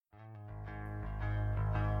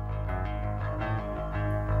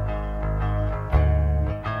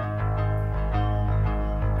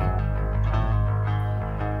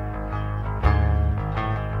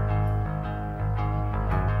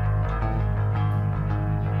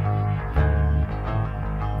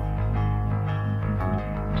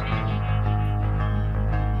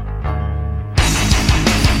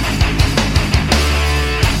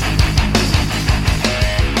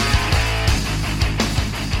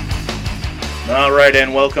All right,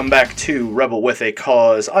 and welcome back to Rebel with a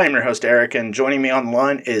Cause. I am your host, Eric, and joining me on the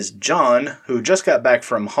line is John, who just got back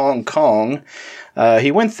from Hong Kong.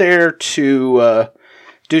 He went there to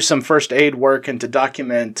do some first aid work and to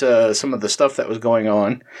document some of the stuff that was going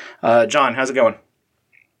on. John, how's it going?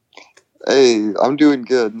 Hey, I'm doing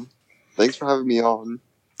good. Thanks for having me on.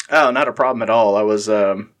 Oh, not a problem at all.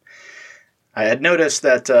 I had noticed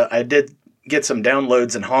that I did get some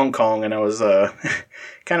downloads in Hong Kong, and I was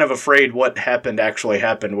kind of afraid what actually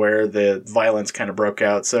happened, where the violence kind of broke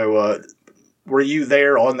out. So, were you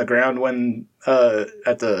there on the ground when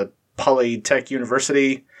at the Polytech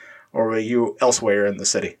University, or were you elsewhere in the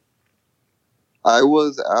city? I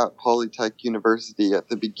was at Polytech University at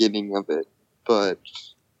the beginning of it, but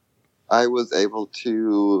I was able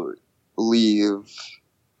to leave.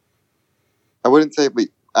 I wouldn't say, but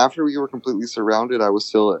after we were completely surrounded, I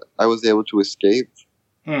was able to escape.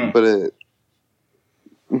 But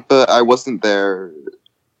I wasn't there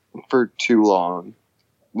for too long.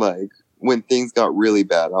 Like, when things got really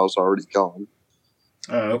bad, I was already gone.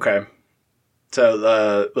 Oh, okay.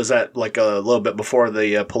 So, was that like a little bit before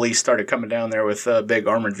the police started coming down there with big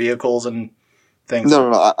armored vehicles and things?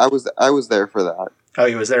 No. I was there for that. Oh,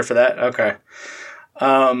 you was there for that? Okay.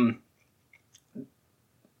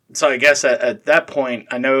 So I guess at that point,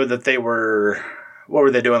 I know that they were, what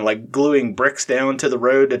were they doing? Like gluing bricks down to the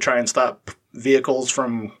road to try and stop vehicles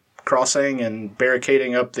from crossing and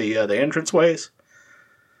barricading up the entranceways?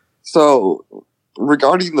 So,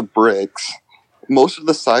 regarding the bricks, most of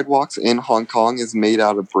the sidewalks in Hong Kong is made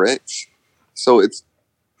out of bricks. So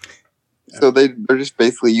they're just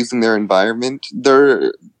basically using their environment.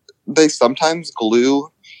 They sometimes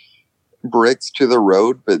glue bricks to the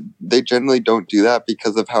road, but they generally don't do that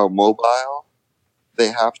because of how mobile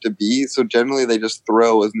they have to be. So generally they just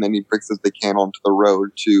throw as many bricks as they can onto the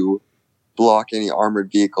road to block any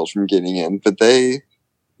armored vehicles from getting in. But they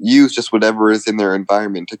use just whatever is in their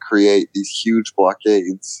environment to create these huge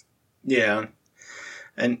blockades. Yeah.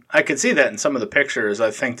 And I could see that in some of the pictures.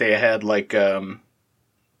 I think they had like,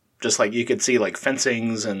 just like you could see like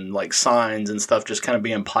fencings and like signs and stuff just kind of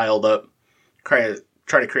being piled up.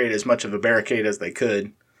 Try to create as much of a barricade as they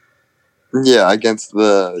could. Yeah, against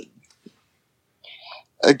the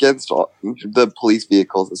police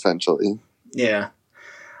vehicles, essentially. Yeah.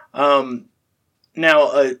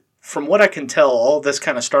 Now, from what I can tell, all this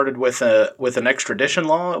kind of started with an extradition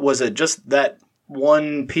law. Was it just that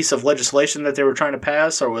one piece of legislation that they were trying to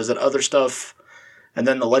pass, or was it other stuff? And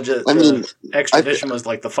then the extradition was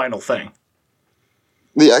like the final thing.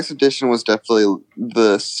 The extradition was definitely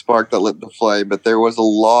the spark that lit the flame, but there was a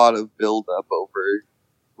lot of buildup over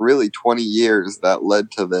really 20 years that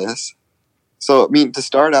led to this. So, I mean, to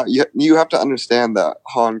start out, you have to understand that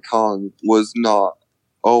Hong Kong was not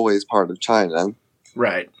always part of China.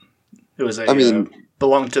 Right. It was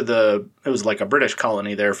belonged to it was like a British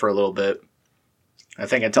colony there for a little bit. I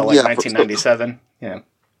think until 1997. Yeah.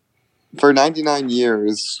 For 99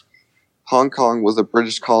 years, Hong Kong was a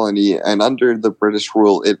British colony, and under the British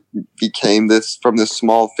rule, it became from this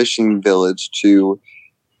small fishing village to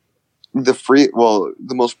the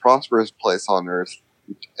most prosperous place on earth.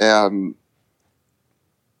 And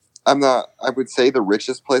I would say the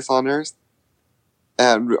richest place on earth,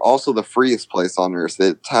 and also the freest place on earth.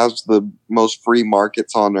 It has the most free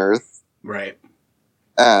markets on earth. Right.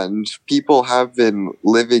 And people have been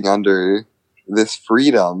living under this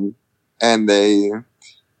freedom, and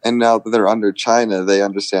now that they're under China, they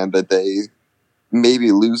understand that they may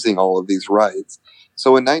be losing all of these rights.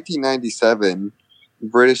 So in 1997,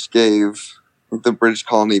 British gave the British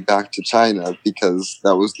colony back to China because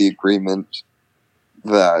that was the agreement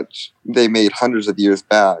that they made hundreds of years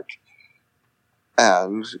back.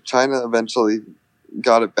 And China eventually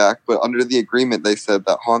got it back, but under the agreement, they said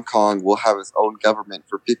that Hong Kong will have its own government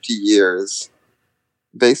for 50 years.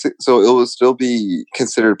 So it will still be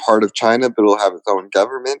considered part of China, but it will have its own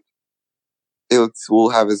government. It will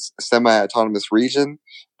have its semi-autonomous region.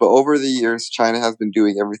 But over the years, China has been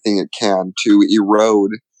doing everything it can to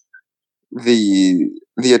erode the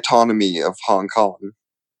autonomy of Hong Kong.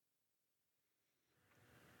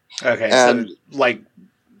 Okay, and so like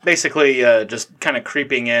basically just kind of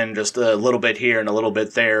creeping in just a little bit here and a little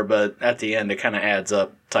bit there, but at the end it kind of adds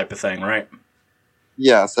up type of thing, right?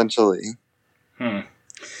 Yeah, essentially.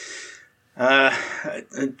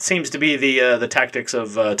 It seems to be the tactics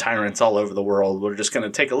of tyrants all over the world. We're just going to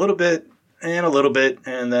take a little bit and a little bit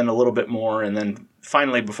and then a little bit more, and then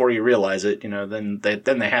finally, before you realize it, then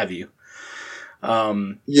they have you.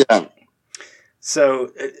 Yeah.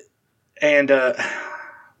 So, and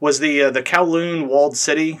was the Kowloon walled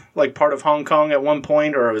city like part of Hong Kong at one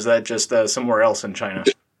point, or was that just somewhere else in China?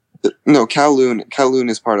 No, Kowloon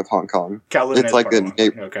is part of Hong Kong. Kowloon It's is like part of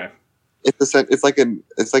Hong Kong. Okay. It's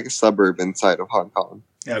like a suburb inside of Hong Kong.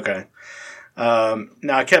 Okay. Now,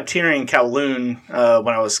 I kept hearing Kowloon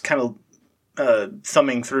when I was kind of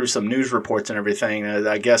thumbing through some news reports and everything.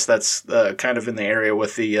 I guess that's kind of in the area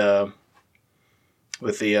with the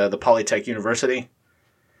Polytech University,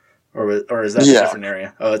 or is that a different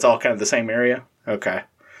area? Oh, it's all kind of the same area. Okay,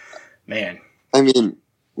 man. I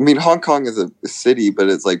mean, Hong Kong is a city, but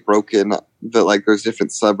it's like broken. That like there's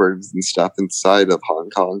different suburbs and stuff inside of Hong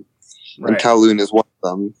Kong, Right. and Kowloon is one of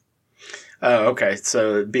them. Oh, okay.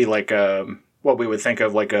 So it'd be like what we would think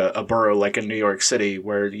of like a borough, like in New York City,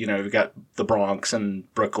 where you've got the Bronx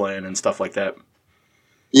and Brooklyn and stuff like that.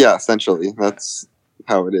 Yeah, essentially, that's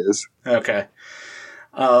how it is. Okay.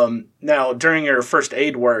 Now, during your first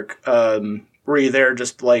aid work, were you there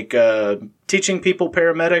just like teaching people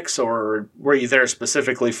paramedics, or were you there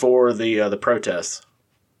specifically for the protests?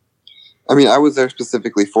 I mean, I was there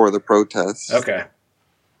specifically for the protests. Okay.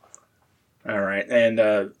 All right. And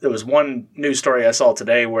there was one news story I saw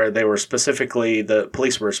today where the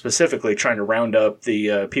police were specifically trying to round up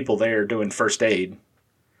the people there doing first aid.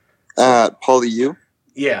 PolyU?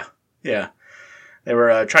 Yeah. Yeah. They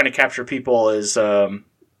were trying to capture people as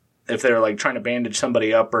if they were like trying to bandage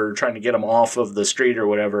somebody up or trying to get them off of the street or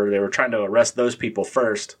whatever. They were trying to arrest those people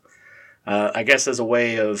first. I guess as a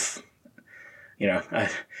way of,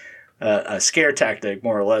 a scare tactic,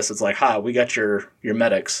 more or less. It's like, we got your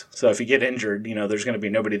medics. So if you get injured, there's going to be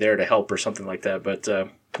nobody there to help or something like that. But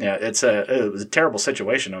it was a terrible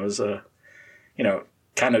situation. I was,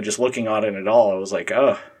 kind of just looking at it all. I was like,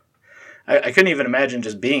 I couldn't even imagine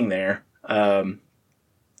just being there. And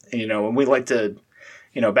we like to,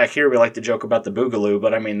 back here we like to joke about the Boogaloo,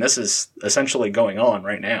 but I mean, this is essentially going on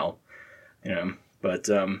right now. But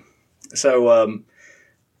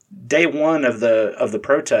day one of the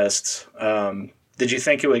protests, did you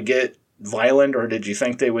think it would get violent, or did you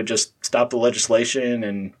think they would just stop the legislation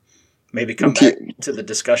and maybe come back to the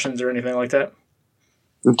discussions or anything like that?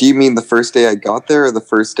 Do you mean the first day I got there, or the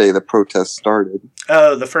first day the protest started?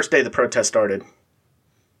 The first day the protest started.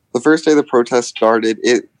 The first day the protest started,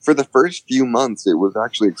 for the first few months, it was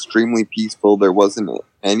actually extremely peaceful. There wasn't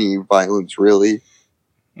any violence, really.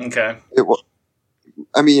 Okay. What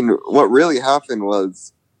really happened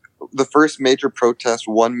was the first major protest,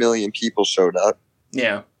 1 million people showed up.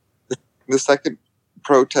 Yeah. The second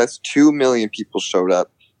protest, 2 million people showed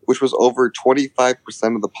up, which was over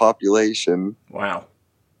 25% of the population. Wow.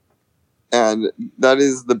 And that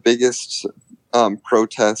is the biggest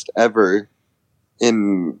protest ever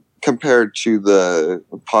compared to the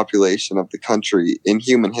population of the country in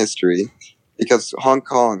human history, because Hong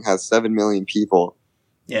Kong has 7 million people.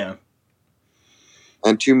 Yeah.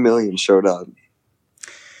 And 2 million showed up.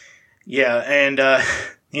 Yeah, and I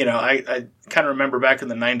kind of remember back in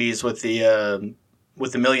the 90s with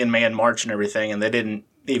the Million Man March and everything, and they didn't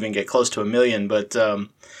even get close to 1 million, but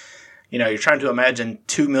you're trying to imagine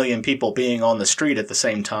 2 million people being on the street at the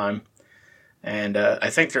same time. And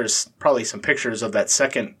I think there's probably some pictures of that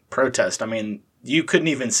second protest. I mean, you couldn't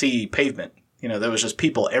even see pavement. There was just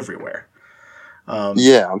people everywhere.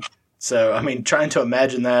 Yeah. So, I mean, trying to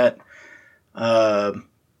imagine that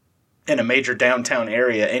in a major downtown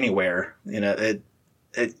area anywhere,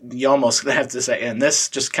 you almost have to say, and this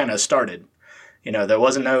just kind of started. There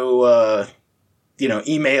wasn't no,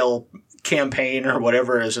 email campaign or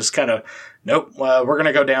whatever. It's just kind of, nope, we're going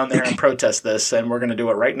to go down there and protest this, and we're going to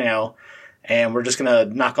do it right now. And we're just going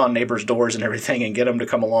to knock on neighbors' doors and everything and get them to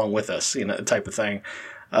come along with us, type of thing.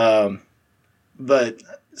 But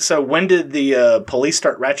so when did the police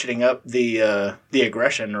start ratcheting up the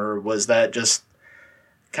aggression, or was that just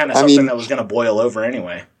kind of something that was going to boil over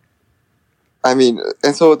anyway? And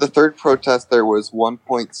so the third protest, there was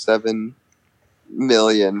 1.7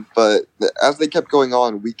 million, but as they kept going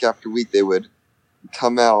on week after week, they would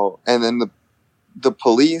come out, and then the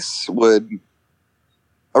police would...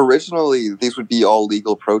 Originally, these would be all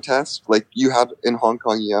legal protests. Like in Hong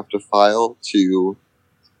Kong, you have to file to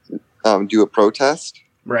do a protest.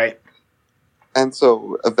 Right. And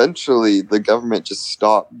so eventually the government just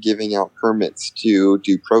stopped giving out permits to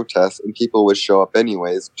do protests, and people would show up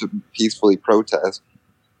anyways to peacefully protest.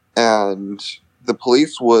 And the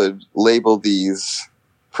police would label these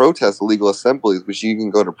protests illegal assemblies, which you can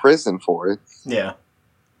go to prison for. Yeah.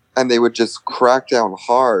 And they would just crack down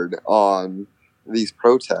hard on these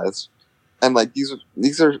protests, and like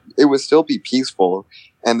it would still be peaceful,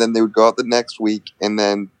 and then they would go out the next week, and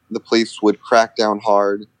then the police would crack down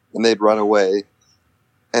hard and they'd run away,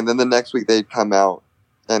 and then the next week they'd come out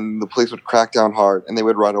and the police would crack down hard and they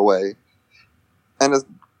would run away, and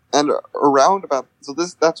and around about so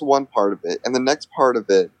that's one part of it, and the next part of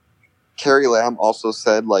it, Carrie Lam also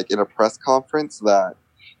said, like in a press conference, that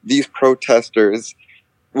these protesters,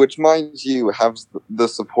 which mind you have the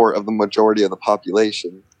support of the majority of the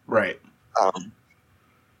population, Right.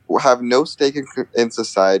 Have no stake in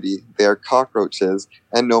society. They are cockroaches,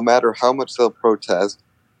 and no matter how much they'll protest,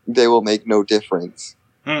 they will make no difference.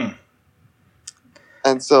 Hmm.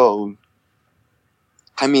 And so,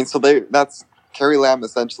 I mean, so that's Carrie Lam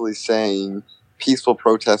essentially saying peaceful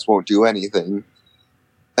protests won't do anything.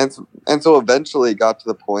 And so eventually it got to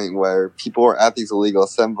the point where people were at these illegal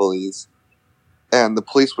assemblies and the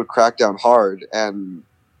police would crack down hard, and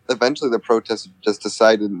eventually the protesters just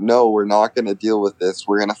decided, no, we're not going to deal with this.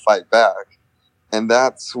 We're going to fight back. And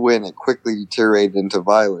that's when it quickly deteriorated into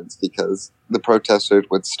violence, because the protesters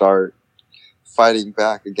would start fighting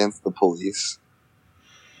back against the police.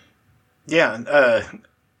 Yeah.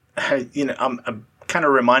 I'm kind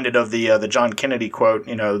of reminded of the John Kennedy quote,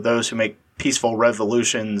 those who make peaceful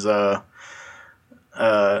revolutions, I'm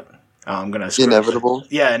going to inevitable.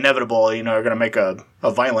 Yeah, inevitable. Are going to make a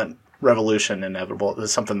violent revolution inevitable.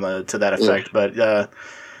 Something to that effect. Yeah.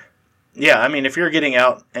 But I mean, if you're getting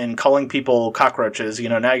out and calling people cockroaches,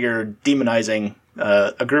 now you're demonizing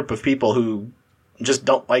a group of people who just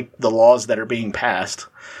don't like the laws that are being passed.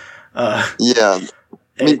 Yeah.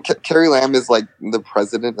 I mean, Carrie Lam is like the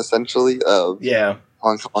president, essentially, of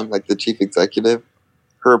Hong Kong, like the chief executive.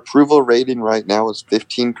 Her approval rating right now is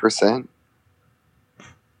 15%.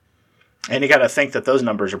 And you got to think that those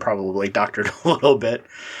numbers are probably doctored a little bit.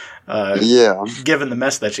 Given the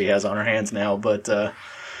mess that she has on her hands now. But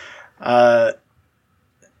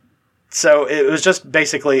so it was just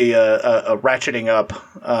basically a ratcheting up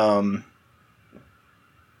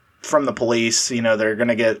from the police. They're going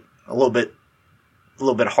to get a little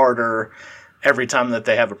bit harder every time that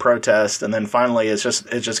they have a protest, and then finally it's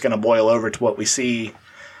just going to boil over to what we see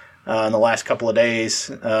in the last couple of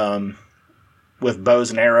days with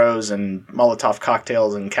bows and arrows and Molotov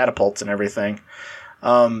cocktails and catapults and everything.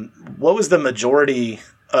 What was the majority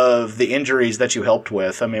of the injuries that you helped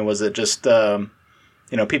with? I mean, was it just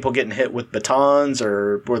people getting hit with batons,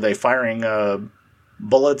 or were they firing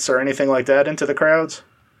bullets or anything like that into the crowds?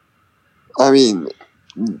 I mean,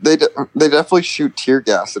 they definitely shoot tear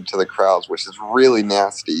gas into the crowds, which is really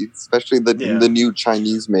nasty, especially the new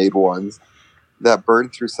Chinese-made ones that burn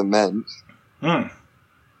through cement. So,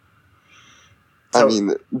 I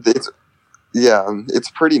mean, it's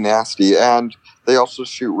pretty nasty. And they also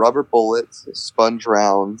shoot rubber bullets, sponge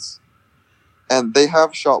rounds, and they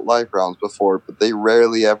have shot live rounds before, but they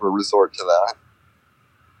rarely ever resort to that.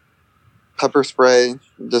 Pepper spray,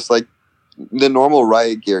 just like the normal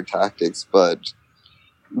riot gear tactics, but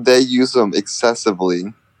they use them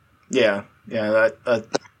excessively. Yeah. I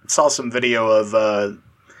saw some video of.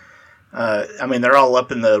 I mean, they're all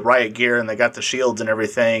up in the riot gear and they got the shields and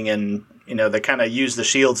everything, and they kind of use the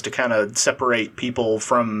shields to kind of separate people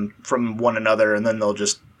from one another, and then they'll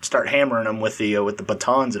just start hammering them with the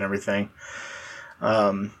batons and everything.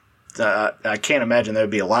 I can't imagine there would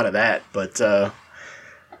be a lot of that, but the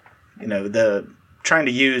trying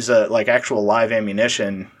to use like actual live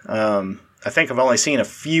ammunition. I think I've only seen a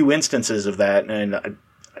few instances of that, and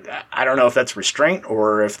I don't know if that's restraint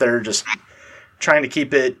or if they're just trying to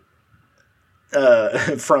keep it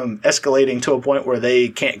from escalating to a point where they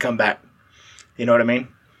can't come back. You know what I mean?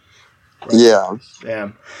 Yeah.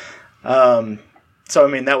 Yeah. So I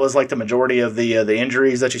mean, that was like the majority of the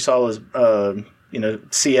injuries that you saw was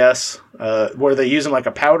CS. Were they using like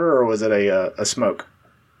a powder, or was it a smoke?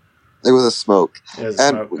 It was a smoke. Okay.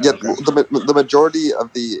 The majority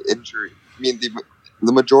of the injury. I mean,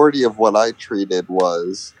 the majority of what I treated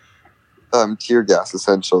was tear gas,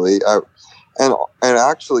 essentially. And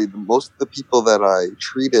actually, most of the people that I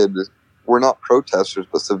treated were not protesters,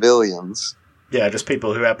 but civilians. Yeah, just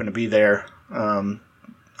people who happened to be there on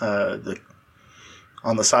the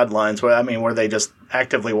sidelines. Well, I mean, were they just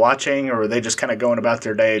actively watching, or were they just kind of going about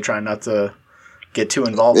their day, trying not to get too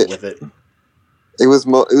involved with it? It was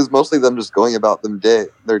mostly them just going about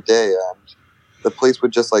their day, and the police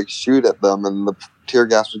would just like shoot at them, and the tear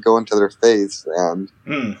gas would go into their face. And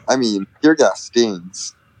I mean, tear gas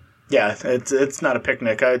stings. Yeah, it's not a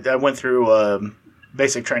picnic. I went through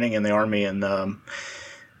basic training in the Army, and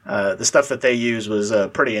the stuff that they use was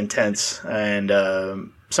pretty intense. And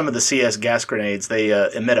some of the CS gas grenades, they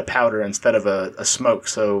emit a powder instead of a smoke.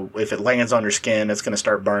 So if it lands on your skin, it's going to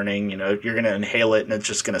start burning. You're going to inhale it, and it's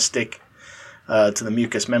just going to stick to the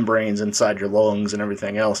mucous membranes inside your lungs and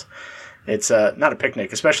everything else. It's not a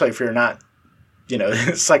picnic, especially if you're not,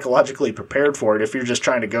 psychologically prepared for it. If you're just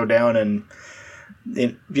trying to go down and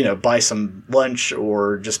buy some lunch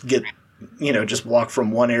or just get, just walk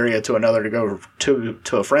from one area to another to go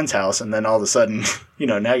to a friend's house, and then all of a sudden,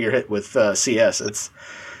 now you're hit with CS.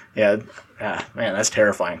 Man, that's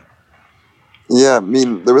terrifying. Yeah, I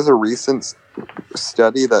mean, there was a recent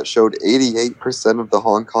study that showed 88% of the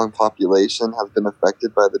Hong Kong population has been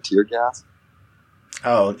affected by the tear gas.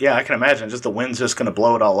 Oh, yeah, I can imagine. Just the wind's just going to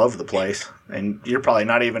blow it all over the place, and you're probably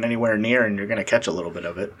not even anywhere near, and you're going to catch a little bit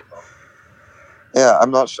of it. Yeah,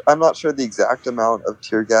 I'm not sure the exact amount of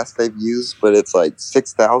tear gas they've used, but it's like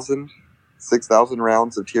 6,000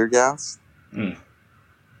 rounds of tear gas. Mm.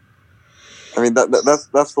 I mean,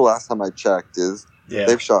 that's the last time I checked.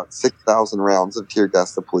 They've shot 6,000 rounds of tear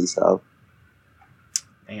gas. The police have.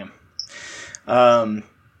 Damn.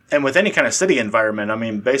 And with any kind of city environment, I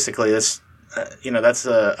mean, basically, that's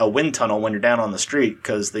a wind tunnel when you're down on the street,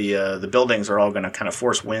 because the buildings are all going to kind of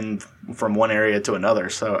force wind from one area to another.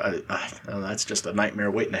 So that's just a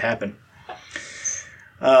nightmare waiting to happen.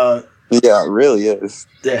 Yeah, it really is.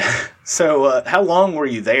 Yeah. So how long were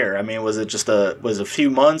you there? I mean, was it just a few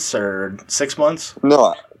months or 6 months?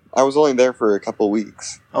 No, I was only there for a couple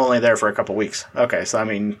weeks. Only there for a couple weeks. Okay, so I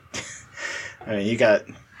mean, you got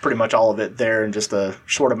pretty much all of it there in just a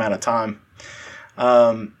short amount of time.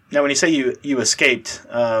 Now, when you say you escaped,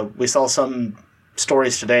 we saw some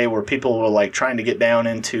stories today where people were like trying to get down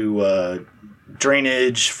into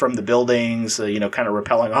drainage from the buildings, kind of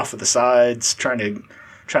rappelling off of the sides, trying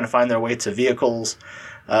to find their way to vehicles.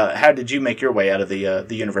 How did you make your way out of the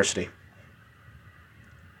university?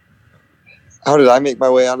 How did I make my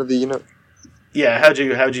way out of the university? Yeah, how'd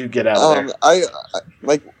you get out of there?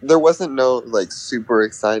 I there wasn't no like super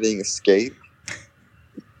exciting escape.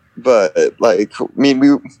 But I mean,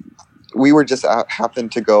 we were just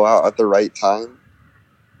happened to go out at the right time.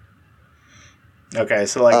 Okay,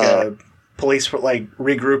 so police were like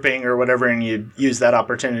regrouping or whatever, and you use that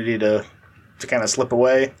opportunity to kind of slip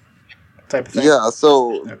away, type of thing. Yeah.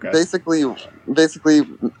 So basically,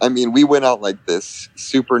 I mean, we went out like this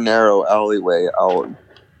super narrow alleyway out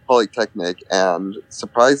Polytechnic, and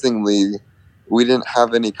surprisingly, we didn't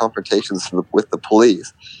have any confrontations with the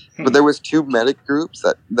police. But there was two medic groups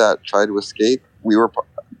that tried to escape. We were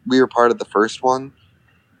part of the first one.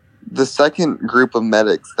 The second group of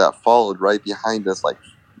medics that followed right behind us, like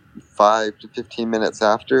 5 to 15 minutes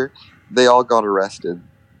after, they all got arrested.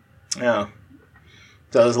 Yeah.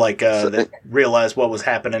 So it was like they realized what was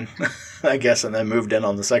happening, I guess, and then moved in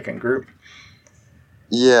on the second group.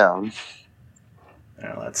 Yeah.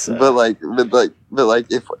 Yeah, that's. But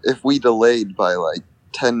if we delayed by like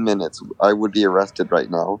 10 minutes, I would be arrested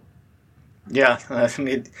right now. Yeah, I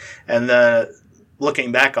mean, and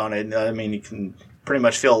looking back on it, I mean, you can pretty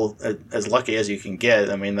much feel as lucky as you can get.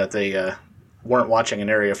 I mean, that they weren't watching an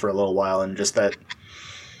area for a little while, and just that,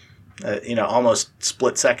 almost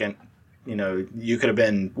split second, you could have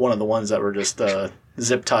been one of the ones that were just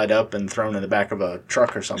zip tied up and thrown in the back of a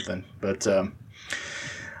truck or something. But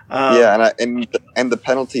yeah, and the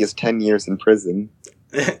penalty is 10 years in prison.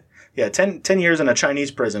 Yeah, 10 years in a Chinese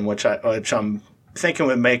prison, which I'm thinking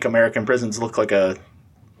would make American prisons look like a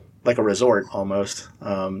resort almost.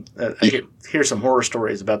 I hear some horror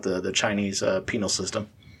stories about the Chinese penal system.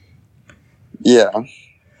 Yeah.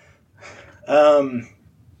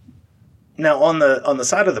 Now on the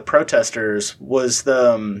side of the protesters was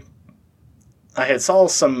I had saw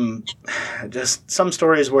some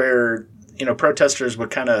stories where protesters would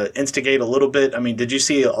kind of instigate a little bit. I mean, did you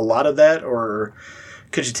see a lot of that, or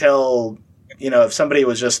could you tell, if somebody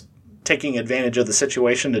was just taking advantage of the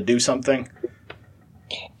situation to do something?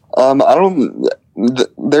 I don't.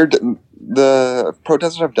 The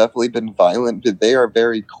protesters have definitely been violent, but they are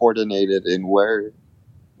very coordinated in where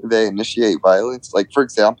they initiate violence. Like, for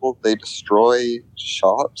example, they destroy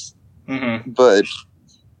shops, but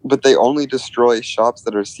they only destroy shops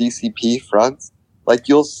that are CCP fronts. Like,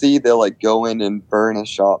 you'll see they'll like go in and burn a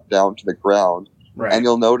shop down to the ground. Right. And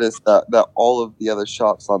you'll notice that all of the other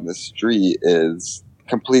shops on the street is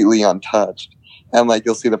completely untouched. And, like,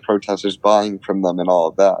 you'll see the protesters buying from them and all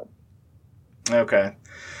of that. Okay.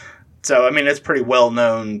 So, I mean, it's pretty well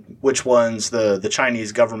known which ones the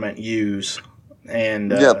Chinese government use.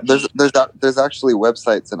 And yeah, there's actually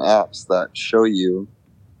websites and apps that show you.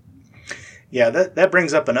 Yeah, that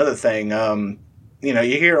brings up another thing. You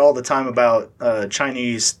hear all the time about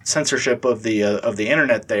Chinese censorship of the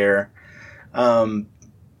internet there.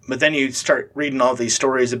 But then you start reading all these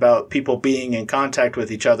stories about people being in contact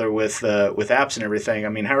with each other with apps and everything. I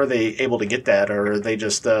mean, how are they able to get that? Or are they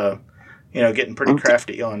just, getting pretty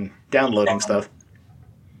crafty on downloading stuff?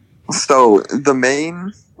 So the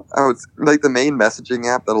main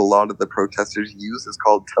messaging app that a lot of the protesters use is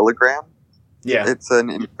called Telegram. Yeah. It's an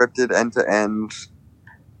encrypted end-to-end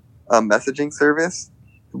messaging service,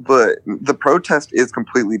 but the protest is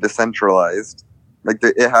completely decentralized. Like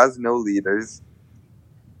it has no leaders,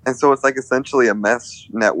 and so it's like essentially a mesh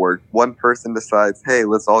network. One person decides, "Hey,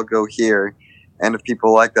 let's all go here," and if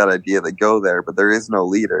people like that idea, they go there. But there is no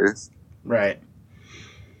leaders. Right.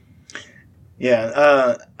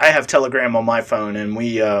 Yeah. I have Telegram on my phone, and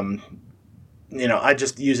we, I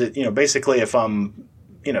just use it. Basically, if I'm,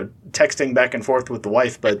 texting back and forth with the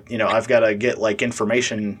wife, but I've got to get like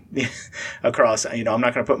information across. I'm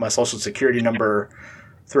not going to put my social security number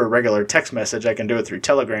through a regular text message. I can do it through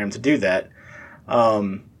Telegram to do that.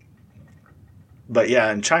 But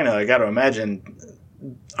yeah, in China, I got to imagine,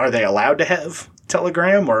 are they allowed to have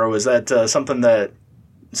Telegram, or was that something that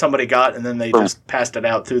somebody got and then they just passed it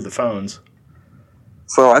out through the phones?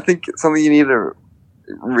 So I think something you need to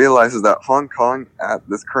realize is that Hong Kong at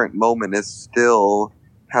this current moment is still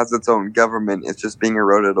has its own government. It's just being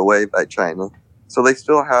eroded away by China. So they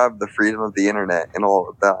still have the freedom of the internet and all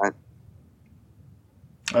of that.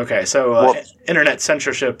 Okay, so internet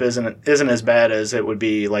censorship isn't as bad as it would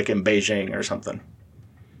be like in Beijing or something.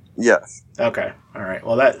 Yes. Okay. All right.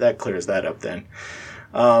 Well, that clears that up then.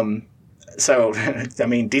 So, I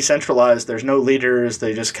mean, decentralized. There's no leaders.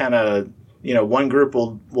 They just kind of, one group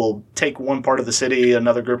will take one part of the city,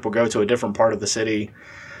 another group will go to a different part of the city.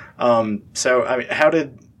 So, I mean, how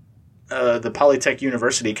did the Polytech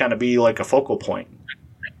University kind of be like a focal point?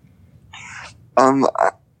 I'm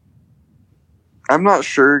not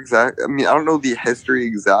sure exactly. I mean, I don't know the history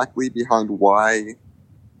exactly behind why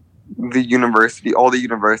all the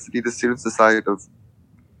university students decided to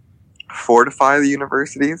fortify the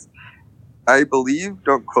universities. I believe,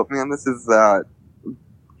 don't quote me on this, is that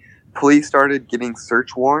police started getting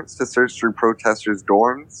search warrants to search through protesters'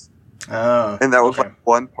 dorms. And that was like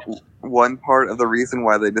one part of the reason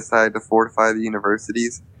why they decided to fortify the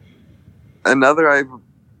universities. Another,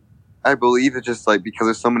 I believe, is just like because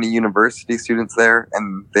there's so many university students there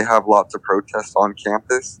and they have lots of protests on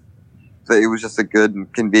campus, that it was just a good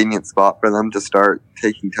and convenient spot for them to start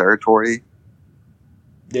taking territory.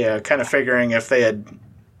 Yeah, kind of figuring if they had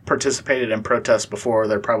participated in protests before,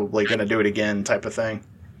 they're probably going to do it again, type of thing.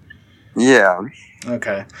 Yeah.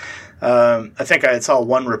 Okay. I think I saw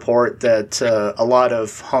one report that a lot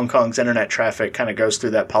of Hong Kong's internet traffic kind of goes through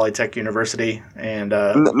that Polytech University, and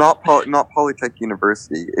not Polytech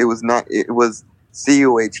University. It was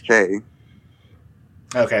CUHK.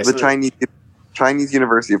 Okay, the Chinese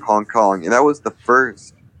University of Hong Kong, and that was the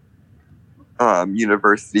first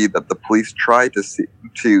university that the police tried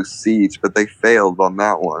to siege, but they failed on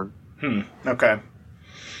that one. Okay.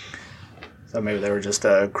 So maybe they were just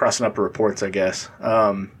crossing up reports, I guess.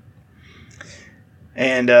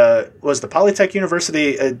 And was the Polytech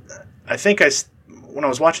University, I think when I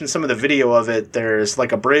was watching some of the video of it, there's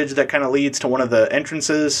like a bridge that kind of leads to one of the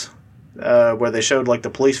entrances where they showed like the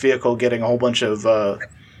police vehicle getting a whole bunch of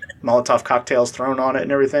Molotov cocktails thrown on it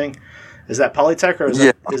and everything. Is that Polytech, or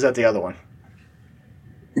is that the other one?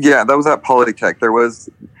 Yeah, that was at Polytech. There was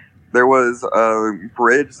a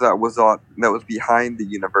bridge that was behind the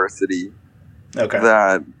university. Okay.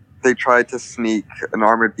 That they tried to sneak an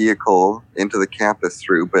armored vehicle into the campus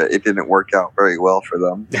through, but it didn't work out very well for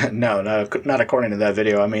them. No, not according to that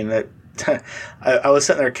video. I mean, I was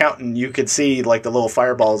sitting there counting. You could see like the little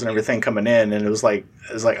fireballs and everything coming in, and it was like,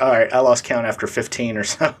 all right, I lost count after 15 or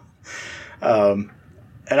so. And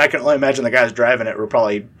I can only imagine the guys driving it were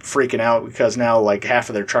probably freaking out because now like half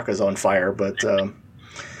of their truck is on fire. But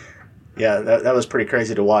yeah, that was pretty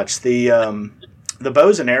crazy to watch. The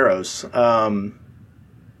bows and arrows.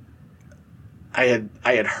 I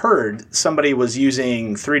had heard somebody was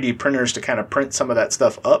using 3D printers to kind of print some of that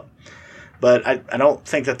stuff up, but I don't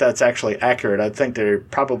think that that's actually accurate. I think they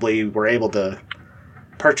probably were able to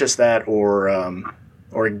purchase that or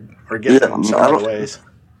get them some other ways.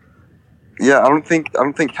 Yeah, I don't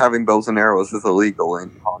think having bows and arrows is illegal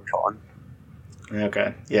in Hong Kong.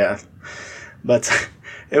 Okay, yeah, but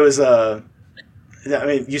it was I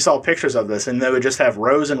mean, you saw pictures of this, and they would just have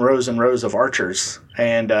rows and rows and rows of archers,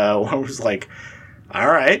 and one was like, "All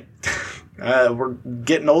right, we're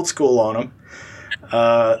getting old school on them."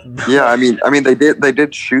 Yeah, I mean, they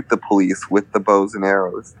did shoot the police with the bows and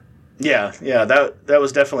arrows. Yeah, that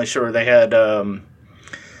was definitely sure. They had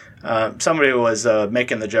somebody was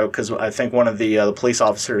making the joke because I think one of the police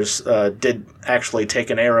officers did actually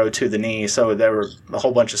take an arrow to the knee, so there were a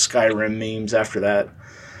whole bunch of Skyrim memes after that.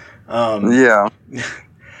 Yeah.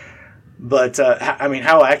 But I mean,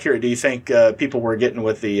 how accurate do you think people were getting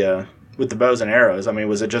with the bows and arrows? I mean,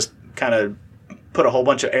 was it just kind of put a whole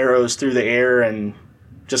bunch of arrows through the air and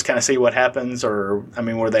just kind of see what happens, or I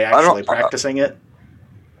mean, were they actually practicing it?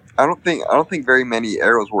 I don't think very many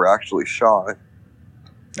arrows were actually shot.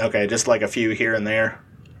 Okay, just like a few here and there.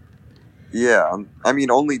 Yeah, I mean,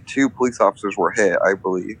 only 2 police officers were hit, I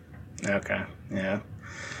believe. Okay, yeah.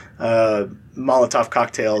 Molotov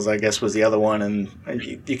cocktails, I guess, was the other one, and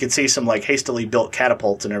you could see some like hastily built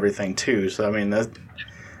catapults and everything too. So I mean, that's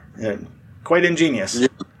quite ingenious. Yeah.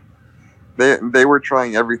 They were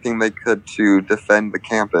trying everything they could to defend the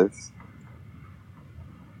campus.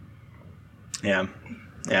 Yeah,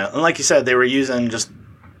 and like you said, they were using just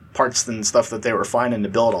parts and stuff that they were finding to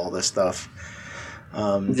build all this stuff.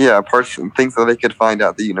 Parts and things that they could find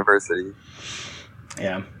at the university.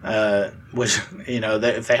 Yeah, which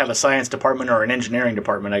if they have a science department or an engineering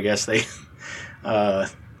department, I guess they got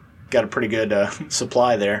a pretty good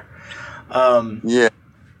supply there. Yeah.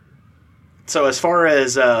 So as far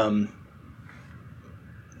as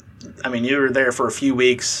I mean, you were there for a few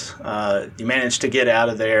weeks. You managed to get out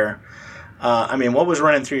of there. I mean, what was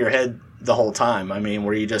running through your head the whole time? I mean,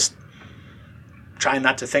 were you just trying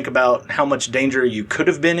not to think about how much danger you could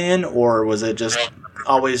have been in, or was it just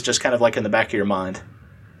always just kind of like in the back of your mind?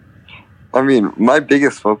 I mean, my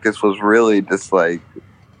biggest focus was really just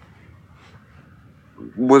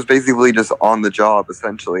was basically just on the job,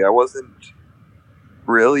 essentially. I wasn't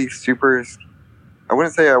really I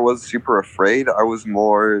wouldn't say I was super afraid. I was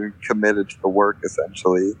more committed to the work,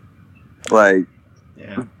 essentially.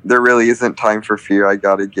 There really isn't time for fear. I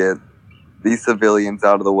got to get these civilians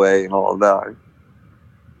out of the way and all of that.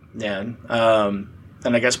 Yeah.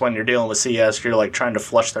 And I guess when you're dealing with CS, you're like trying to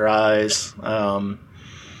flush their eyes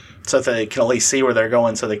so that they can at least see where they're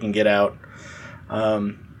going so they can get out.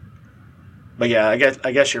 But yeah,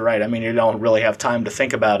 I guess you're right. I mean, you don't really have time to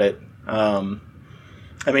think about it.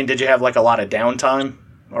 I mean, did you have like a lot of downtime?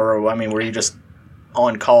 Or, I mean, were you just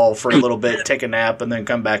on call for a little bit, take a nap, and then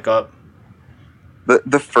come back up?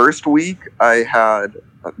 The first week I had,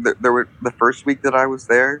 the first week that I was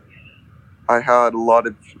there, I had a lot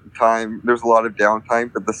of time. There's a lot of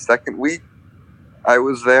downtime. But the second week I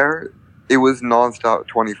was there, it was nonstop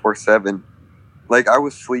 24/7. Like I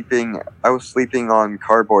was sleeping on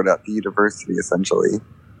cardboard at the university, essentially.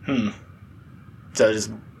 So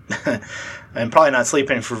just, and probably not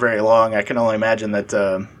sleeping for very long. I can only imagine that.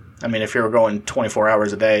 I mean, if you were going 24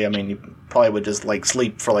 hours a day, I mean, you probably would just like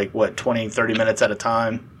sleep for like 20, 30 minutes at a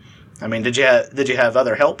time. I mean, did you have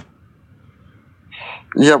other help?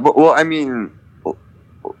 Yeah, well, I mean,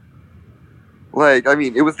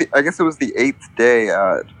 it was I guess it was the 8th day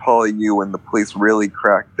at Poly U when the police really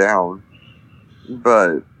cracked down.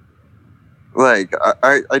 But like,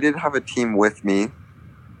 I did have a team with me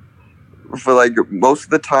for like most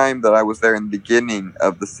of the time that I was there in the beginning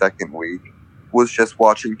of the second week was just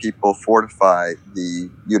watching people fortify the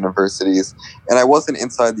universities. And I wasn't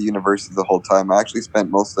inside the university the whole time. I actually spent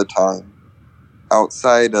most of the time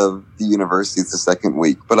outside of the universities the second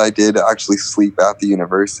week. But I did actually sleep at the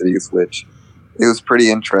universities, which it was pretty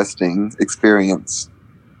interesting experience.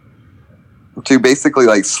 To basically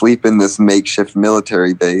like sleep in this makeshift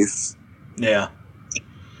military base. Yeah.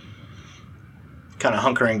 Kind of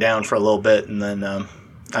hunkering down for a little bit, and then,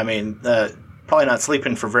 I mean, probably not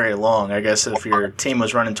sleeping for very long. I guess if your team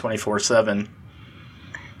was running 24/7.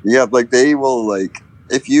 Yeah, like they will like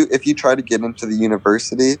if you try to get into the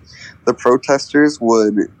university, the protesters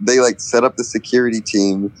they set up the security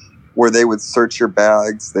team where they would search your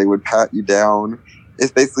bags, they would pat you down.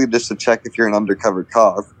 It's basically just to check if you're an undercover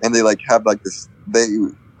cop, and they have this. They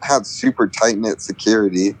have super tight knit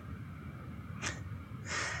security.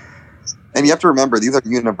 And you have to remember, these are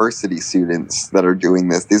university students that are doing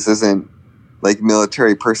this. This isn't like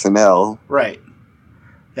military personnel. Right.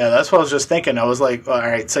 Yeah, that's what I was just thinking. I was like, all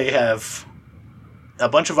right, so you have a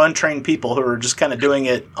bunch of untrained people who are just kind of doing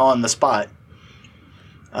it on the spot.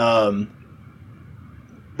 But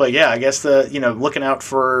yeah, I guess looking out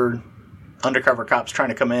for undercover cops trying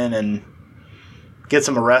to come in and get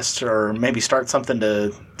some arrests or maybe start something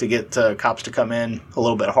to get cops to come in a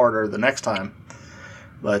little bit harder the next time.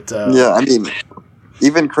 But yeah, I mean,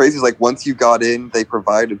 even crazy, like once you got in, they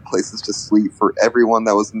provided places to sleep for everyone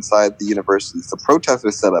that was inside the university. So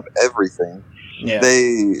protesters set up everything. Yeah.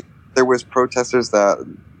 There was protesters that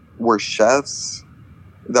were chefs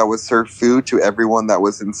that would serve food to everyone that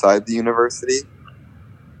was inside the university.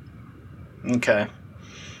 Okay.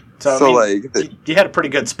 So I mean, you had a pretty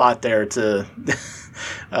good spot there to,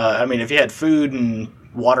 I mean, if you had food and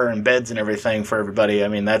water and beds and everything for everybody, I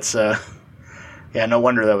mean, that's, yeah, no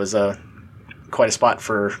wonder that was quite a spot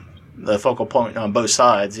for the focal point on both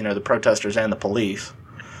sides, the protesters and the police.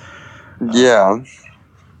 Yeah.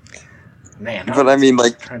 Man. But I mean,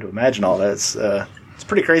 trying to imagine all that. it's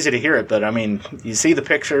pretty crazy to hear it, but I mean, you see the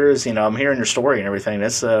pictures, I'm hearing your story and everything.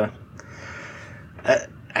 It's I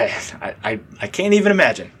can't even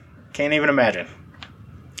imagine. Can't even imagine.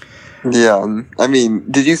 Yeah, I mean,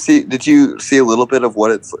 did you see a little bit of what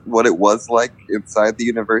it was like inside the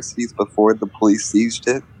universities before the police sieged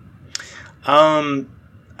it?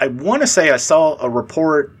 I want to say I saw a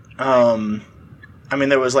report. I mean,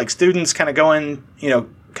 there was like students kind of going,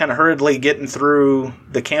 kind of hurriedly getting through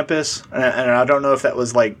the campus, and I don't know if that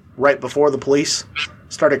was like right before the police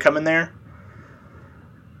started coming there.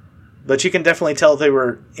 But you can definitely tell they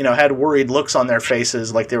were, had worried looks on their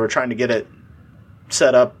faces, like they were trying to get it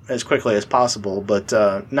set up as quickly as possible, but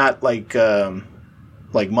not like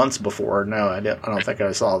months before. No, I don't think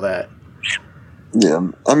I saw that. Yeah,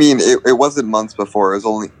 I mean, it wasn't months before. It was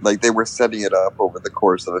only like they were setting it up over the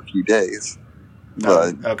course of a few days.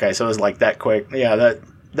 But okay, so it was like that quick. Yeah,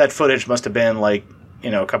 that footage must have been like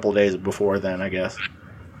a couple of days before then, I guess.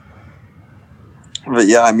 But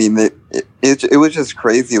yeah, I mean, it was just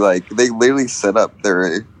crazy. Like they literally set up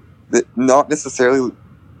not necessarily,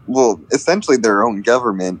 well, essentially their own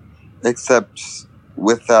government, except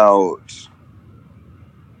without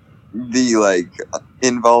the like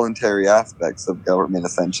involuntary aspects of government,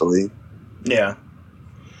 essentially. Yeah.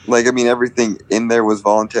 Like, I mean, everything in there was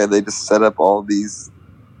voluntary. They just set up all these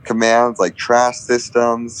commands, like trash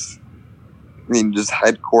systems. I mean, just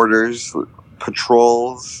headquarters,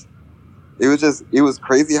 patrols. It was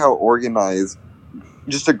crazy how organized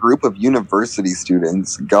just a group of university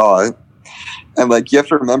students got. And, like, you have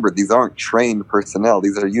to remember, these aren't trained personnel.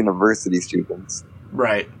 These are university students.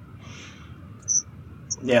 Right.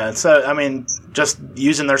 Yeah, so, I mean, just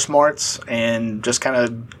using their smarts and just kind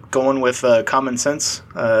of going with common sense.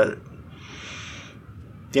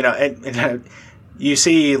 You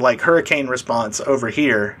see, like, hurricane response over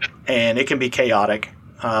here, and it can be chaotic.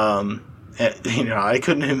 I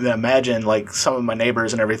couldn't even imagine, like, some of my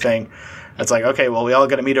neighbors and everything. It's like, okay, well, we all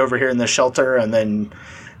got to meet over here in this shelter, and then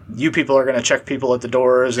you people are going to check people at the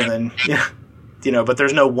doors, and then, but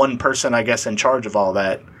there's no one person, I guess, in charge of all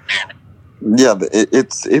that. Yeah,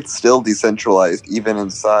 it's still decentralized, even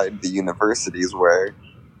inside the universities where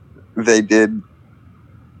they did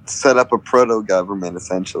set up a proto-government,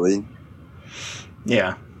 essentially.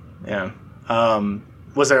 Yeah.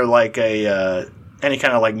 Was there, like, any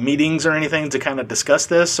kind of, like, meetings or anything to kind of discuss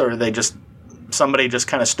this, or somebody just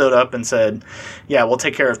kind of stood up and said, yeah, we'll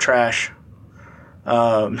take care of trash,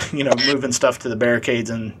 moving stuff to the barricades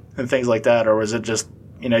and things like that, or was it just,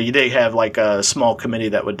 you did have, like, a small committee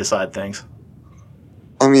that would decide things?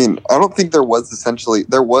 I mean, I don't think there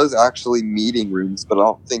was actually meeting rooms, but I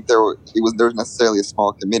don't think there was necessarily a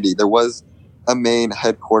small committee. There was a main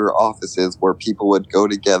headquarter offices where people would go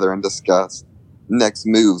together and discuss next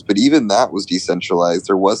moves, but even that was decentralized.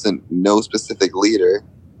 There wasn't no specific leader.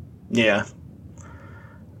 Yeah.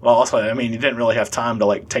 Well, also, I mean, you didn't really have time to,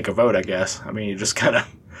 like, take a vote, I guess. I mean, you just kind of,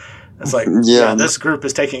 it's like, yeah, this group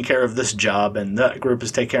is taking care of this job, and that group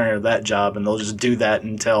is taking care of that job, and they'll just do that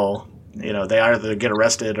until, they either get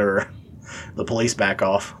arrested or the police back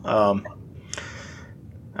off. So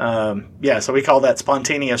we call that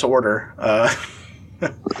spontaneous order.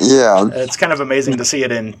 Yeah. It's kind of amazing to see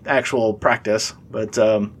it in actual practice, but,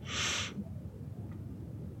 I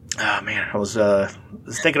was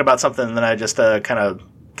thinking about something, and then I just kind of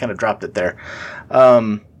dropped it there.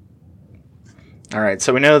 All right,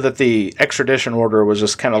 so we know that the extradition order was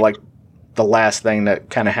just kind of like the last thing that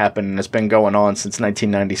kind of happened, and it's been going on since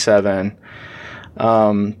 1997.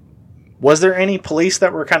 Was there any police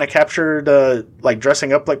that were kind of captured, like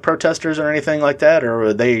dressing up like protesters or anything like that, or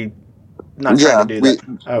were they not trying to do that?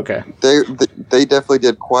 Okay. They definitely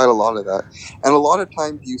did quite a lot of that. And a lot of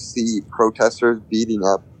times you see protesters beating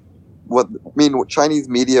up what Chinese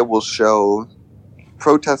media will show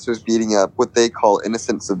protesters beating up what they call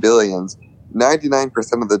innocent civilians.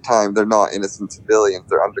 99% of the time, they're not innocent civilians.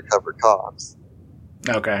 They're undercover cops.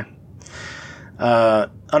 Okay.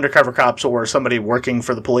 Undercover cops or somebody working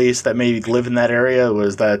for the police that maybe live in that area?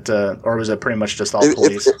 Was that, or was it pretty much just all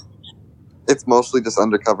police? It's mostly just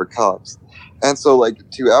undercover cops. And so, like,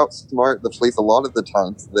 to outsmart the police, a lot of the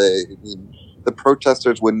times, the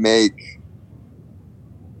protesters would make,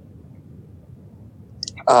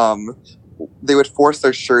 they would force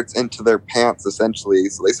their shirts into their pants, essentially.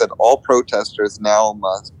 So they said all protesters now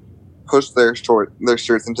must push their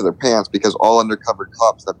shirts into their pants because all undercover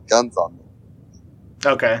cops have guns on them.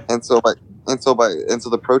 Okay. And so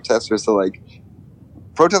the protesters,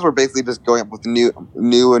 protests were basically just going up with new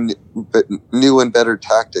and better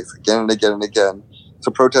tactics again and again and again. So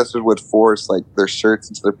protesters would force, like, their shirts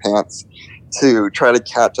into their pants to try to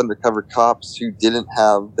catch undercover cops who didn't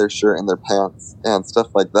have their shirt in their pants and stuff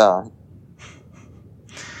like that.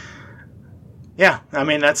 Yeah, I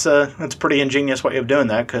mean that's a pretty ingenious way of doing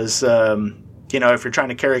that because if you're trying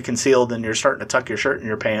to carry concealed and you're starting to tuck your shirt in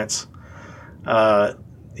your pants,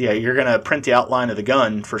 you're gonna print the outline of the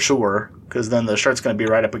gun for sure because then the shirt's gonna be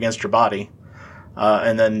right up against your body,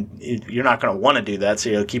 and then you're not gonna want to do that, so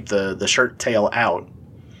you'll keep the shirt tail out.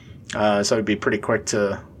 So it'd be pretty quick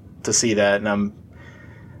to see that,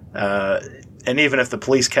 and even if the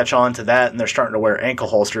police catch on to that and they're starting to wear ankle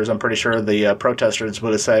holsters, I'm pretty sure the protesters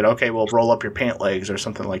would have said, okay, well, roll up your pant legs or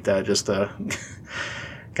something like that, just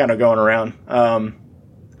kind of going around.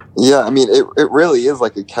 Yeah, I mean, it really is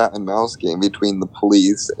like a cat and mouse game between the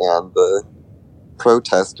police and the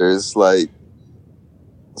protesters. Like,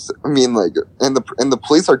 I mean, like, and the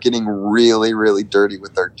police are getting really, really dirty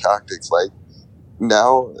with their tactics. Like,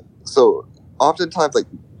 now, so oftentimes, like,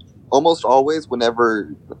 almost always,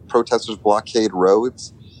 whenever protesters blockade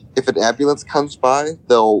roads, if an ambulance comes by,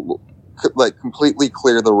 they'll like completely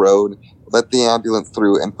clear the road, let the ambulance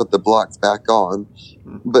through, and put the blocks back on.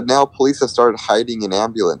 But now police have started hiding in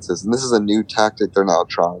ambulances, and this is a new tactic they're now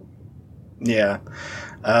trying. Yeah,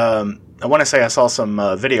 I want to say I saw some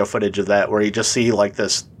video footage of that where you just see like a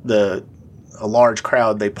large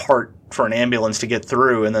crowd. They part for an ambulance to get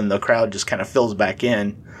through, and then the crowd just kind of fills back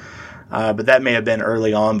in. But that may have been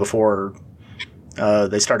early on before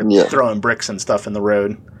they started throwing bricks and stuff in the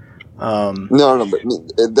road. No, but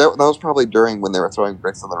that was probably during when they were throwing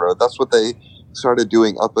bricks on the road. That's what they started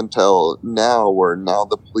doing up until now, where now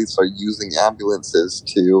the police are using ambulances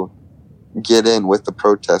to get in with the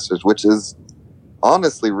protesters, which is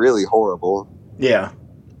honestly really horrible. Yeah.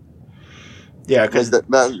 Yeah, because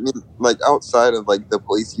like outside of like the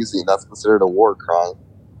police using it, that's considered a war crime.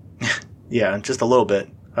 Yeah, just a little bit.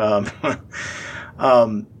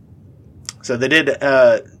 So they did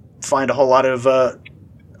find a whole lot of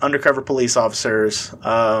undercover police officers,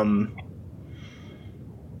 and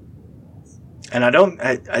I don't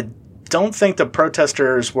think the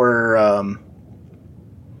protesters were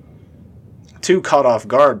too caught off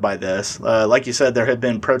guard by this. Like you said, there had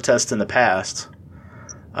been protests in the past,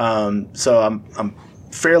 so I'm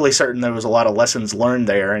fairly certain there was a lot of lessons learned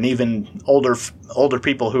there, and even older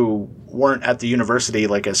people who weren't at the university,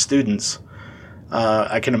 like as students,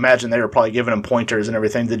 I can imagine they were probably giving them pointers and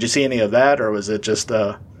everything. Did you see any of that, or was it just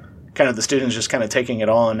kind of the students just kind of taking it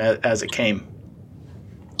on as it came?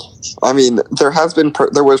 I mean,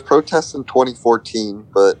 there was protests in 2014,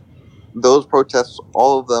 but those protests,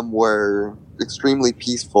 all of them were extremely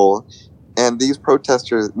peaceful, and these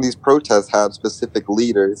protests had specific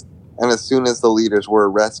leaders. And as soon as the leaders were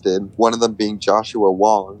arrested, one of them being Joshua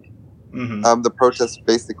Wong, the protests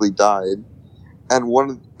basically died. And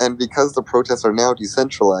because the protests are now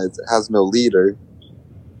decentralized, it has no leader,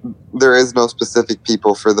 there is no specific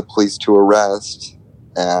people for the police to arrest.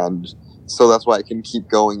 And so that's why it can keep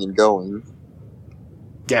going and going.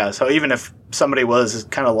 Yeah, so even if somebody was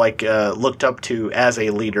kind of like looked up to as a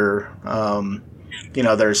leader,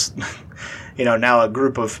 there's... now a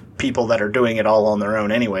group of people that are doing it all on their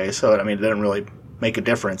own anyway. So, I mean, it doesn't really make a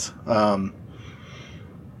difference.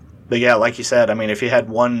 But yeah, like you said, I mean, if you had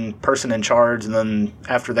one person in charge and then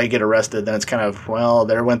after they get arrested, then it's kind of, well,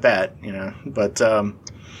 there went that, But,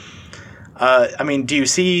 I mean, do you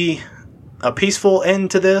see a peaceful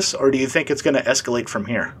end to this, or do you think it's going to escalate from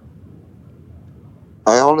here?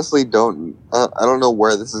 I honestly don't. I don't know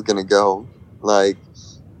where this is going to go. Like,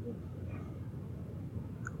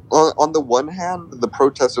 on the one hand, the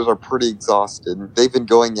protesters are pretty exhausted. They've been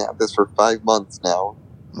going at this for 5 months now.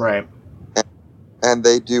 Right. And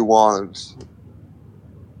they do want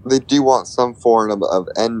some form of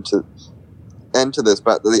end to this.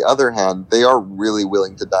 But on the other hand, they are really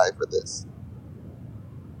willing to die for this.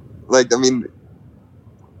 Like, I mean,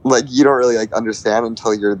 like, you don't really like understand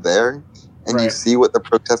until you're there and you see what the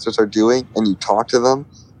protesters are doing and you talk to them.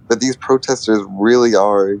 But these protesters really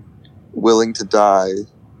are willing to die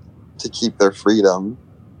to keep their freedom.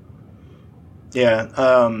 Yeah,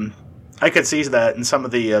 I could see that in some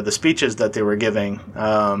of the speeches that they were giving,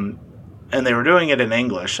 and they were doing it in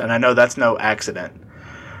English, and I know that's no accident.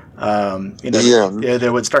 They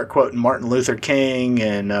would start quoting Martin Luther King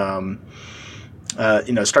and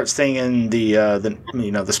start singing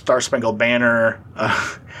the Star Spangled Banner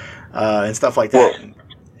and stuff like that.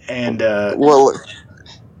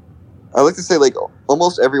 I like to say, like,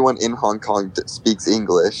 almost everyone in Hong Kong speaks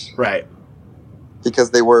English. Right.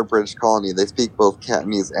 Because they were a British colony. They speak both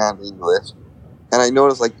Cantonese and English. And I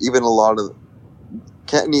noticed, like, even a lot of...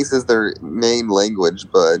 Cantonese is their main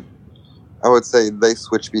language, but I would say they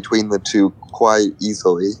switch between the two quite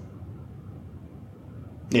easily.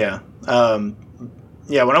 Yeah.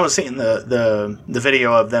 Yeah, when I was seeing the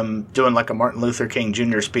video of them doing like a Martin Luther King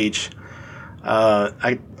Jr. speech,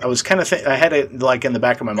 I was kind of I had it like in the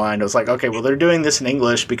back of my mind. I was like, okay, well they're doing this in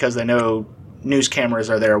English because they know news cameras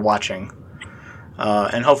are there watching,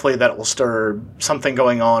 and hopefully that will stir something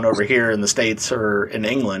going on over here in the States or in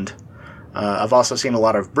England. I've also seen a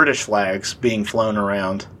lot of British flags being flown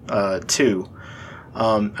around too.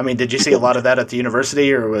 I mean, did you see a lot of that at the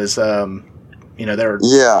university, or was there?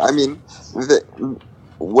 Yeah, I mean,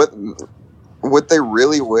 what they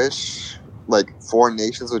really wish like foreign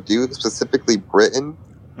nations would do, specifically Britain,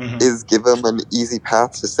 is give them an easy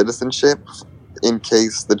path to citizenship in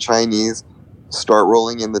case the Chinese start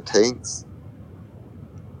rolling in the tanks.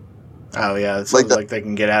 Oh yeah, it sounds like they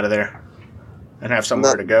can get out of there and have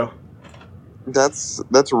somewhere to go. That's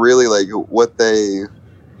really like what they.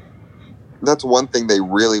 That's one thing they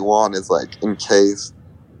really want, is like in case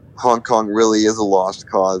Hong Kong really is a lost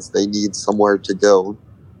cause, they need somewhere to go.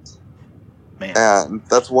 Man. And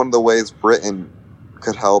that's one of the ways Britain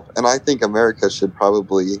could help. And I think America should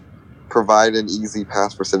probably provide an easy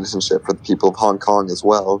path for citizenship for the people of Hong Kong as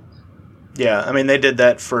well. Yeah, I mean, they did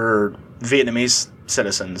that for Vietnamese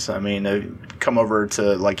citizens. I mean, they come over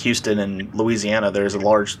to like Houston and Louisiana. There's a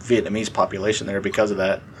large Vietnamese population there because of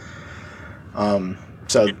that.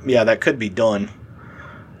 So, yeah, that could be done,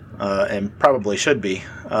 and probably should be.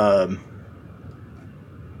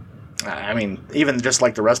 I mean, even just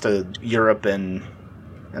like the rest of Europe and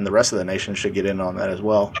the rest of the nation should get in on that as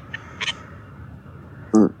well.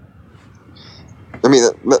 I mean,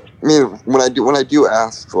 when I do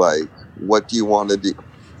ask, like, what do you want to do?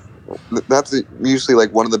 That's usually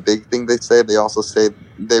like one of the big things they say. They also say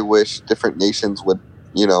they wish different nations would,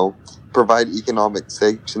 provide economic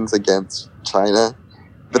sanctions against China.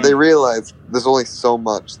 But they realize there's only so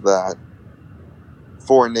much that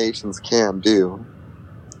foreign nations can do.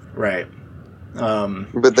 Right.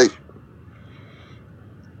 But they...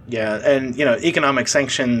 Yeah, and, economic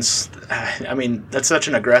sanctions, I mean, that's such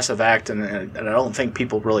an aggressive act, and I don't think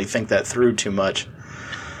people really think that through too much.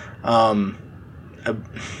 I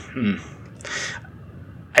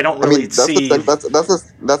don't really see...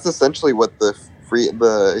 That's essentially what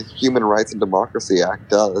the Human Rights and Democracy Act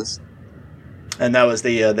does. And that was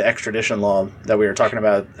the extradition law that we were talking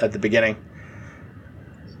about at the beginning.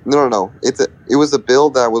 No. It was a bill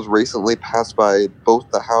that was recently passed by both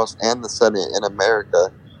the House and the Senate in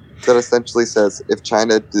America that essentially says if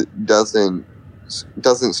China doesn't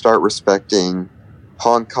start respecting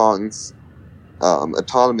Hong Kong's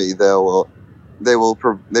autonomy, they will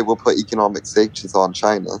put economic sanctions on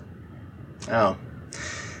China. Oh,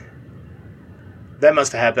 that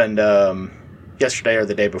must have happened yesterday or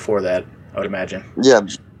the day before that, I would imagine. Yeah,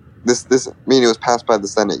 it was passed by the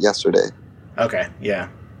Senate yesterday. Okay, yeah.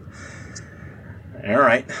 All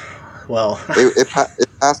right. Well, it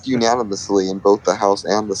passed unanimously in both the House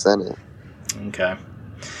and the Senate. Okay.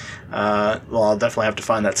 Well, I'll definitely have to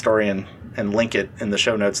find that story and link it in the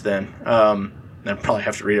show notes then. I'll probably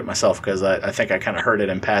have to read it myself because I think I kind of heard it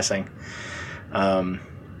in passing.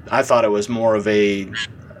 I thought it was more of a,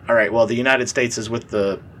 all right, well, the United States is with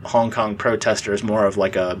the Hong Kong protesters, more of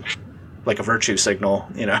like a virtue signal,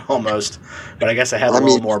 almost. But I guess it had a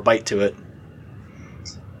little more bite to it.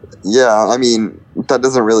 Yeah, I mean, that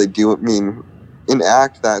doesn't really do it. I mean, in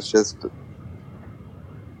act, that's just...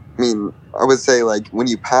 I mean, I would say, like, when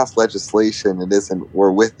you pass legislation, it isn't,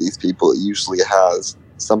 we're with these people, it usually has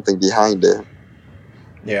something behind it.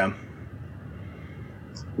 Yeah.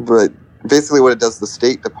 But basically what it does, the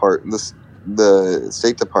State Department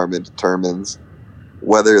determines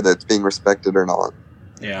whether that's being respected or not.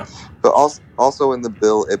 Yeah. But also in the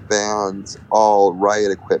bill, it bans all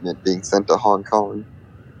riot equipment being sent to Hong Kong.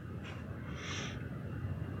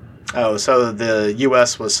 Oh, so the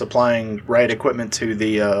U.S. was supplying riot equipment to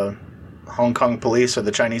the Hong Kong police or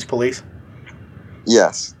the Chinese police?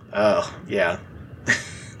 Yes. Oh, yeah.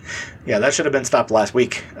 Yeah, that should have been stopped last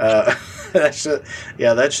week.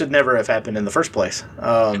 That should never have happened in the first place.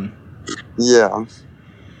 Yeah.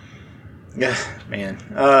 Yeah, man.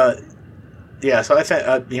 Yeah, so I think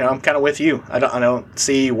I'm kind of with you. I don't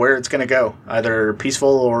see where it's going to go, either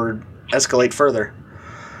peaceful or escalate further.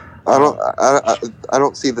 I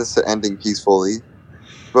don't see this ending peacefully,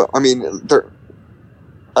 but I mean,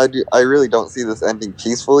 I really don't see this ending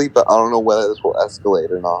peacefully. But I don't know whether this will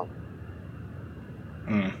escalate or not.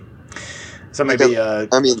 So maybe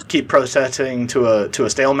keep protesting to a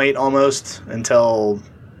stalemate almost until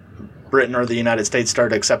Britain or the United States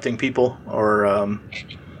start accepting people, or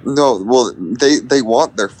no. Well, they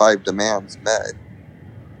want their 5 demands met.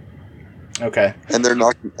 Okay. And they're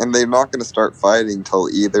not going to start fighting till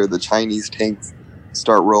either the Chinese tanks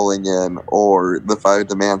start rolling in, or the 5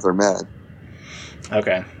 demands are met.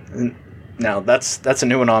 Okay. Now that's a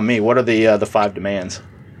new one on me. What are the 5 demands?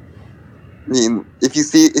 I mean, if you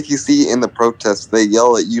see in the protests, they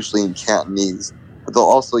yell it usually in Cantonese, but they'll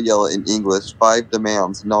also yell it in English. 5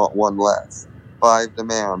 demands, not one less. 5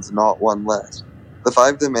 demands, not one less. The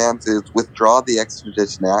 5 demands is withdraw the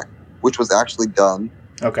Extradition Act, which was actually done.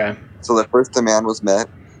 Okay. So the first demand was met.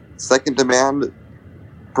 Second demand,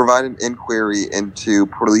 provide an inquiry into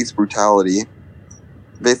police brutality.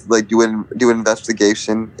 Basically, do an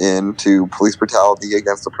investigation into police brutality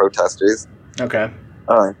against the protesters. Okay.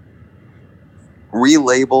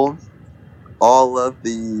 Relabel all of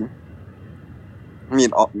the. I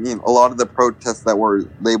mean, a lot of the protests that were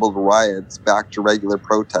labeled riots back to regular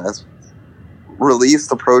protests. Release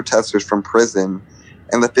the protesters from prison,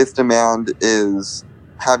 and the 5th demand is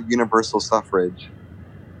have universal suffrage.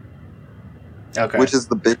 Okay. Which is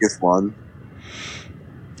the biggest one.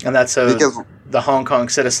 And that's so because the Hong Kong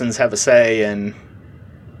citizens have a say in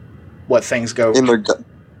what things go in their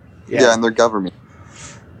in their government.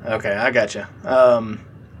 Okay, I gotcha.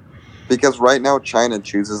 Because right now China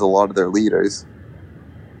chooses a lot of their leaders.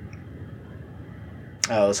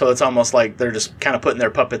 Oh, so it's almost like they're just kind of putting their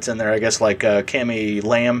puppets in there, I guess, like Carrie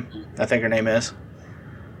Lam, I think her name is.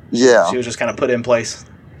 Yeah. She was just kind of put in place.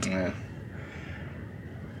 Yeah.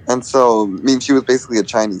 And so, I mean, she was basically a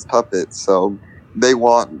Chinese puppet, so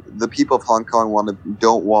the people of Hong Kong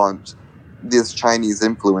don't want this Chinese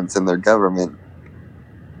influence in their government.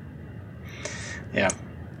 Yeah.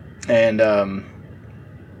 And,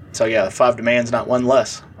 so yeah, 5 demands, not one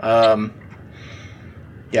less. Yeah,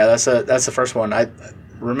 that's the first one. I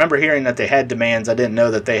remember hearing that they had demands. I didn't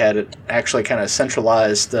know that they had actually kind of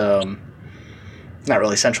centralized, not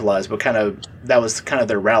really centralized, but that was kind of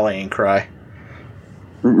their rallying cry.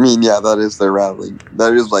 I mean, yeah, that is their rally.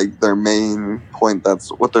 That is like their main point.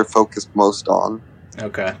 That's what they're focused most on.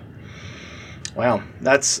 Okay. Wow,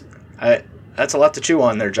 that's a lot to chew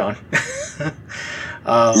on there, John.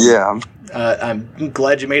 Yeah. I'm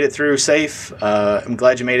glad you made it through safe. I'm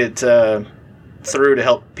glad you made it through to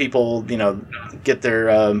help people, get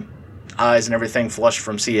their eyes and everything flushed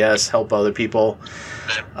from CS, help other people.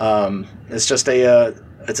 It's just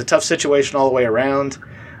it's a tough situation all the way around.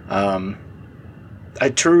 I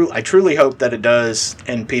truly hope that it does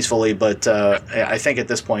end peacefully, but I think at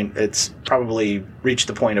this point it's probably reached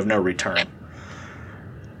the point of no return.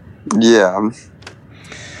 Yeah.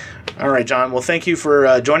 All right, John. Well, thank you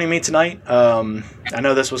for joining me tonight. I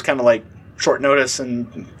know this was kind of like short notice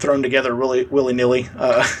and thrown together really willy-nilly.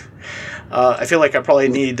 I feel like I probably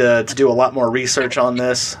need to do a lot more research on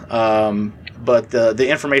this, but the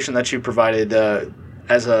information that you provided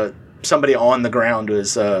as somebody on the ground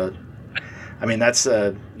was, that's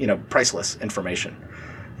priceless information.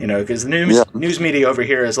 Because the news media over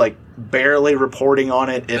here is like barely reporting on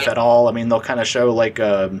it, if at all. I mean, they'll kind of show like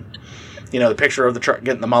the picture of the truck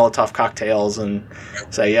getting the Molotov cocktails and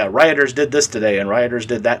say, yeah, rioters did this today and rioters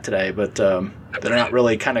did that today, but they're not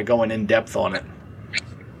really kind of going in depth on it.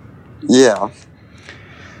 Yeah.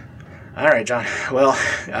 All right, John. Well,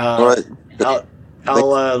 all right.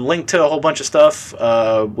 I'll link to a whole bunch of stuff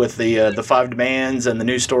with the 5 demands and the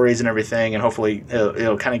news stories and everything, and hopefully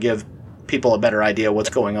it'll kind of give people a better idea what's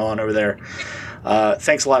going on over there.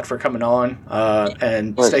 Thanks a lot for coming on,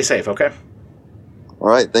 and stay safe, okay? All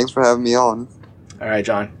right. Thanks for having me on. All right,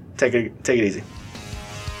 John. Take it easy.